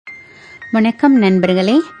வணக்கம்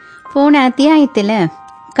நண்பர்களே. போன அத்தியாயத்துல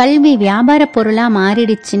கல்வி வியாபார பொருளா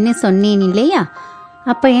மாறிடுச்சுன்னு சொன்னேன் இல்லையா?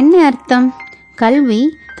 அப்ப என்ன அர்த்தம்? கல்வி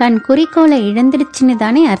தன் குறிக்கோளை இழந்துடுச்சுன்னு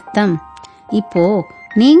தானே அர்த்தம். இப்போ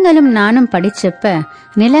நீங்களும் நானும் படிச்சப்ப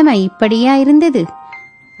நிலைமை இப்படியா இருந்தது?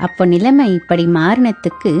 அப்போ நிலைமை இப்படி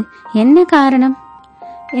மாறினத்துக்கு என்ன காரணம்?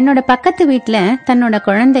 என்னோட பக்கத்து வீட்டுல தன்னோட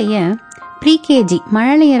குழந்தைய ப்ரீகேஜி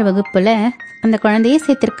மழலையர் வகுப்புல அந்த குழந்தைய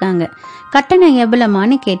சேர்த்திருக்காங்க. கட்டணம்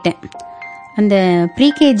எவ்வளமான்னு கேட்டேன். அந்த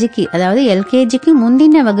ப்ரீகேஜிக்கு, அதாவது எல்கேஜிக்கு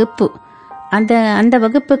முந்தின வகுப்பு, அந்த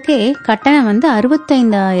வகுப்புக்கே கட்டணம்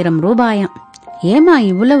 65,000 ரூபாயாம். ஏமா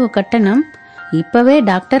இவ்வளவு கட்டணம்? இப்பவே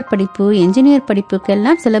டாக்டர் படிப்பு, என்ஜினியர்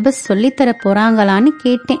படிப்புக்கெல்லாம் சிலபஸ் சொல்லித்தர போறாங்களான்னு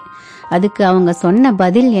கேட்டேன். அதுக்கு அவங்க சொன்ன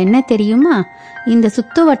பதில் என்ன தெரியுமா? இந்த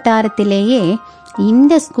சுத்து வட்டாரத்திலேயே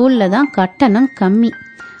இந்த ஸ்கூல்ல தான் கட்டணம் கம்மி,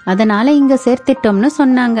 அதனால இங்க சேர்த்துட்டோம்னு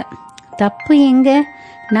சொன்னாங்க. தப்பு எங்க?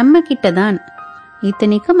 நம்ம கிட்டதான்.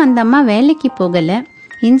 இத்தனைக்கும் அந்த அம்மா வேலைக்கு போகல,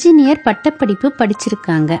 இன்ஜினியர் பட்டப்படிப்பு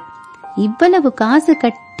படிச்சிருக்காங்க. இவ்வளவு காசு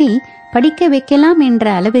கட்டி படிக்க வைக்கலாம் என்ற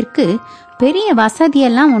அளவிற்கு பெரிய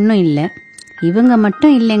வசதியெல்லாம் ஒன்றும் இல்லை. இவங்க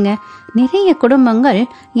மட்டும் இல்லைங்க, நிறைய குடும்பங்கள்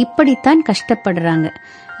இப்படித்தான் கஷ்டப்படுறாங்க.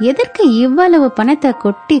 எதற்கு இவ்வளவு பணத்தை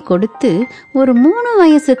கொட்டி கொடுத்து ஒரு 3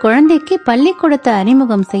 வயசு குழந்தைக்கு பள்ளிக்கூடத்தை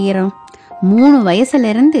அறிமுகம் செய்யறோம்? 3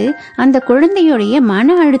 வயசுல இருந்து அந்த குழந்தையுடைய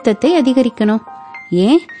மன அழுத்தத்தை அதிகரிக்கணும்.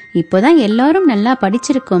 ஏன், இப்போதான் எல்லாரும் நல்லா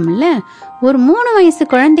படிச்சிருக்கோம்ல, ஒரு 3 வயசு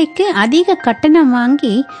குழந்தைக்கு அதிக கட்டணம்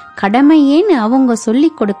வாங்கி கடமையேன்னு அவங்க சொல்லி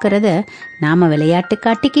கொடுக்கறத நாம விளையாட்டு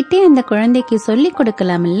காட்டிக்கிட்டே அந்த குழந்தைக்கு சொல்லி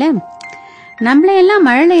கொடுக்கலாம்ல. நம்மளையெல்லாம்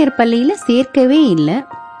மழலையர் பள்ளியில சேர்க்கவே இல்லை.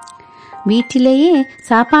 வீட்டிலேயே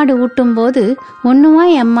சாப்பாடு ஊட்டும் போது 1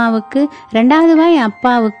 வாய் அம்மாவுக்கு 2வது வாய்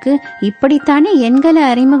அப்பாவுக்கு இப்படித்தானே எண்களை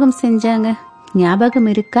அறிமுகம் செஞ்சாங்க. ஞாபகம்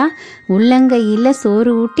இருக்கா? உள்ளங்கையில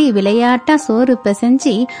சோறு ஊட்டி விளையாட்டா சோறு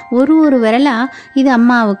பிசைஞ்சி ஒரு விரலா இது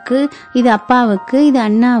அம்மாவுக்கு, இது அப்பாவுக்கு, இது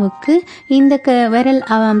அண்ணாவுக்கு, இந்த விரல்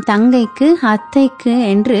தங்கைக்கு, அத்தைக்கு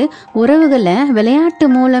என்று உறவுகளை விளையாட்டு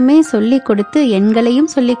மூலமே சொல்லி கொடுத்து, எண்களையும்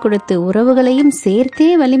சொல்லி கொடுத்து, உறவுகளையும் சேர்த்தே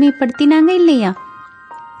வலிமைப்படுத்தினாங்க இல்லையா?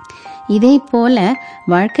 இதே போல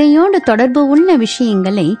வாழ்க்கையோடு தொடர்பு உள்ள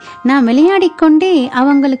விஷயங்களை நாம் விளையாடிக்கொண்டே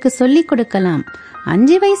அவங்களுக்கு சொல்லிக் கொடுக்கலாம்.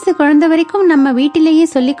 5 வயசு குழந்தை வரைக்கும் நம்ம வீட்டிலேயே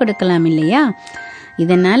சொல்லிக் கொடுக்கலாம் இல்லையா?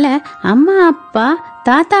 இதனால அம்மா, அப்பா,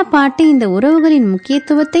 தாத்தா, பாட்டி இந்த உறவுகளின்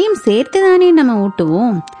முக்கியத்துவத்தையும் சேர்த்துதானே நம்ம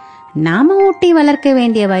ஊட்டுவோம். நாம ஊட்டி வளர்க்க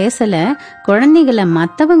வேண்டிய வயசுல குழந்தைகளை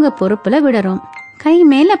மத்தவங்க பொறுப்புல விடுறோம். கை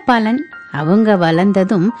மேல பலன். அவங்க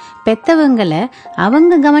வளர்ந்ததும் பெத்தவங்களை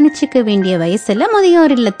அவங்க கவனிச்சுக்க வேண்டிய வயசுல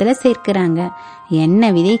முதியோர் இல்லத்துல சேர்க்கிறாங்க.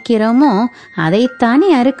 என்ன விதைக்கிறோமோ அதைத்தானே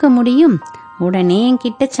அறுக்க முடியும். உடனே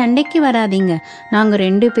என்கிட்ட சண்டைக்கு வராதீங்க, நாங்க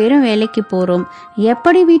 2 பேரும் வேலைக்கு போறோம்,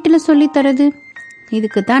 எப்படி வீட்டுல சொல்லி தரது?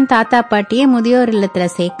 இதுக்குத்தான் தாத்தா பாட்டியே முதியோர் இல்லத்துல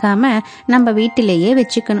சேர்க்காம நம்ம வீட்டிலேயே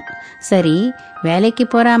வச்சுக்கணும். சரி, வேலைக்கு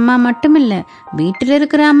போற அம்மா மட்டும் இல்ல, வீட்டுல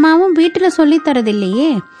இருக்கிற அம்மாவும் வீட்டுல சொல்லி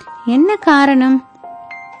தரதில்லையே. என்ன காரணம்?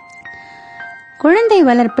 குழந்தை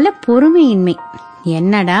வளர்ப்புல பொறுமையின்மை.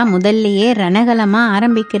 என்னடா முதல்லயே ரணகலமா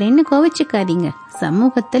ஆரம்பிக்கிறேன்னு கோவிச்சுக்காதீங்க.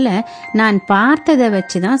 சமூகத்துல நான் பார்த்ததை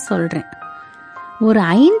வச்சுதான் சொல்றேன். ஒரு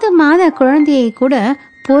 5 மாத குழந்தையை கூட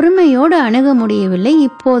பொறுமையோடு அணுக முடியவில்லை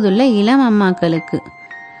இப்போதுள்ள இளம் அம்மாக்களுக்கு.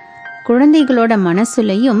 குழந்தைகளோட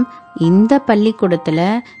மனசுலையும் இந்த பள்ளிக்கூடத்துல,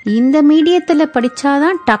 இந்த மீடியத்துல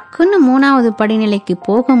படிச்சாதான் டக்குன்னு 3வது படிநிலைக்கு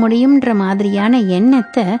போக முடியும்ன்ற மாதிரியான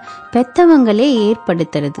எண்ணத்தை பெத்தவங்களே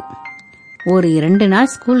ஏற்படுத்துறது. ஒரு 2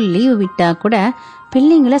 நாள் ஸ்கூல் லீவு விட்டா கூட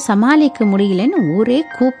பிள்ளைங்களை சமாளிக்க முடியலன்னு ஒரே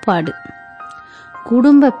கூப்பாடு.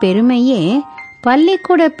 குடும்ப பெருமையே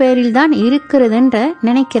பள்ளிக்கூட பேரில் தான் இருக்கிறதுன்ற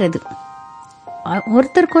நினைக்கிறது.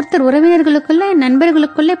 ஒருத்தருக்கு உறவினர்களுக்குள்ள,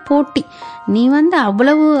 நண்பர்களுக்குள்ள போட்டி. நீ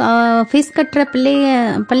அவ்வளவு ஃபீஸ் கட்டுற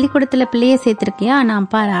பள்ளிக்கூடத்துல பிள்ளைய சேர்த்திருக்கியா, நான்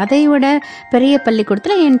பாரு அதை விட பெரிய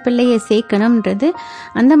பள்ளிக்கூடத்துல என் பிள்ளைய சேர்க்கணும்ன்றது.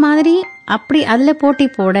 அந்த மாதிரி அப்படி அதுல போட்டி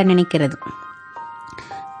போட நினைக்கிறது.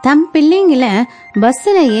 தம் பிள்ளைங்களை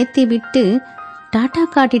பஸ்ல ஏத்தி விட்டு டாட்டா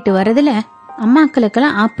காட்டிட்டு வரதுல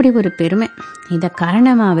அம்மாக்களுக்கெல்லாம் அப்படி ஒரு பெருமை. இத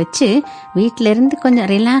காரணமா வச்சு வீட்டுல இருந்து கொஞ்சம்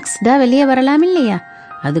ரிலாக்ஸ்டா வெளியே வரலாம் இல்லையா?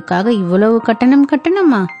 அதுக்காக இவ்வளவு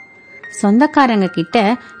கட்டணமா? சொந்தக்காரங்க கிட்ட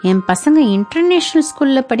என் பசங்க இன்டர்நேஷனல்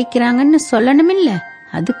ஸ்கூல்ல படிக்கிறாங்கன்னு சொல்லணும் இல்ல,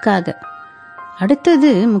 அதுக்காக.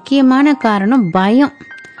 அடுத்தது முக்கியமான காரணம் பயம்.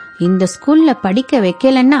 இந்த ஸ்கூல்ல படிக்க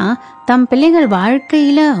வைக்கலன்னா தம் பிள்ளைகள்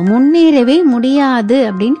வாழ்க்கையில முன்னேறவே முடியாது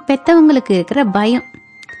அப்படின்னு பெத்தவங்களுக்கு இருக்கிற பயம்.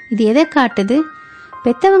 இது எதை காட்டுது?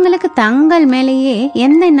 பெத்தவங்களுக்கு தங்கள் மேலேயே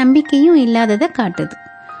எந்த நம்பிக்கையும் இல்லாததை காட்டுது.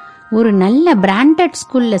 ஒரு நல்ல பிராண்டட்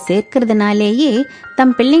ஸ்கூல்ல சேர்க்கறதுனாலேயே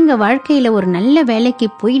தம் பிள்ளைங்க வாழ்க்கையில ஒரு நல்ல வேலைக்கு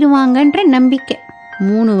போயிடுவாங்கன்ற நம்பிக்கை.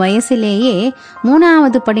 3 வயசுலேயே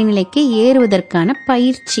 3வது படிநிலைக்கு ஏறுவதற்கான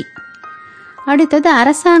பயிற்சி. அடுத்தது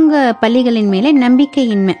அரசாங்க பள்ளிகளின் மேலே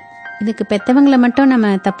நம்பிக்கையின்மை. இதுக்கு பெத்தவங்களை மட்டும் நம்ம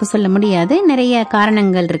தப்பு சொல்ல முடியாது, நிறைய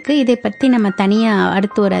காரணங்கள் இருக்கு. இதை பத்தி நம்ம தனியா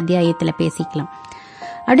அடுத்த ஒரு அத்தியாயத்துல பேசிக்கலாம்.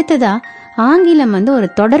 அடுத்ததா ஆங்கிலம் ஒரு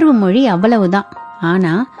தொடர்பு மொழி, அவ்வளவுதான்.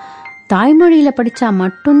 ஆனா தாய்மொழியில படிச்சா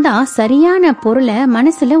மட்டும்தான் சரியான பொருளை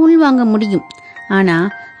மனசுல உள்வாங்க முடியும். ஆனா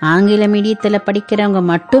ஆங்கில மீடியத்துல படிக்கிறவங்க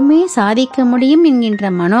மட்டுமே சாதிக்க முடியும் என்கின்ற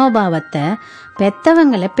மனோபாவத்தை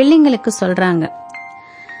பெத்தவங்களை பிள்ளைங்களுக்கு சொல்றாங்க.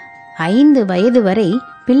 5 வயது வரை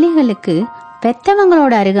பிள்ளைகளுக்கு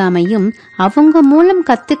பெத்தவங்களோட அருகாமையும் அவங்க மூலம்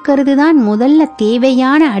கத்துக்கிறது தான் முதல்ல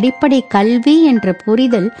தேவையான அடிப்படை கல்வி என்ற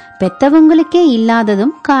புரிதல் பெத்தவங்களுக்கே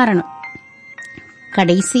இல்லாததும் காரணம்.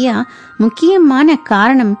 கடைசியா முக்கியமான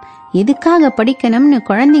காரணம், எதுக்காக படிக்கணும்னு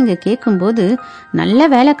குழந்தைங்க கேட்கும்போது நல்ல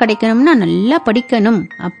வேலை கிடைக்கணும்னா நல்லா படிக்கணும்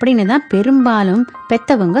அப்படின்னு தான் பெரும்பாலும்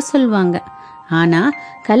பெத்தவங்க சொல்லுவாங்க. ஆனா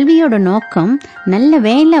கல்வியோட நோக்கம் நல்ல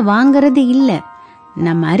வேலை வாங்கறது இல்ல,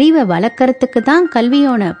 நம்ம அறிவை வளர்க்கறதுக்கு தான்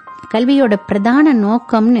கல்வியோட பிரதான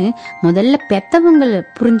நோக்கம்னு முதல்ல பெத்தவங்களை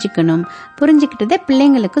புரிஞ்சுக்கிட்டதை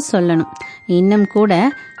பிள்ளைங்களுக்கு சொல்லணும். இன்னும் கூட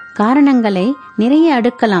காரணங்களை நிறைய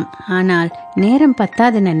அடுக்கலாம், ஆனால் நேரம்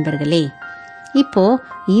பத்தாது நண்பர்களே. இப்போ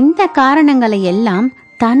இந்த காரணங்களை எல்லாம்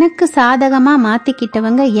தனக்கு சாதகமா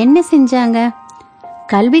மாத்திக்கிட்டவங்க என்ன செஞ்சாங்க?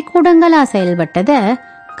 கல்விக்கூடங்களா செயல்பட்டத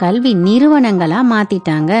கல்வி நிறுவனங்களா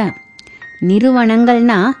மாத்திட்டாங்க.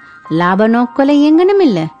 நிறுவனங்கள்னா லாப நோக்கல எங்கனும்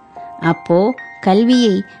இல்ல. அப்போ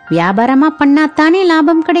கல்வியை வியாபாரமா பண்ணாத்தானே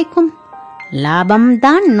லாபம் கிடைக்கும்.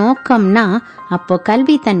 லாபம்தான் நோக்கம்னா அப்போ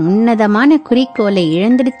கல்வி தன் உன்னதமான குறிக்கோளை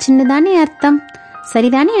இழந்துடுச்சுன்னு தானே அர்த்தம்.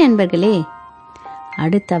 சரிதானே நண்பர்களே?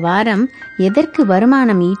 அடுத்த வாரம் எதற்கு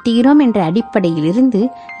வருமானம் ஈட்டுகிறோம் என்ற அடிப்படையில் இருந்து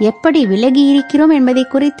எப்படி விலகி இருக்கிறோம் என்பதை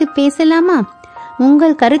குறித்து பேசலாமா?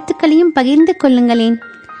 உங்கள் கருத்துக்களையும் பகிர்ந்து கொள்ளுங்களேன்.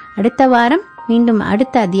 அடுத்த வாரம் மீண்டும்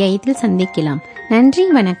அடுத்த அத்தியாயத்தில் சந்திக்கலாம். நன்றி,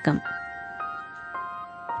 வணக்கம்.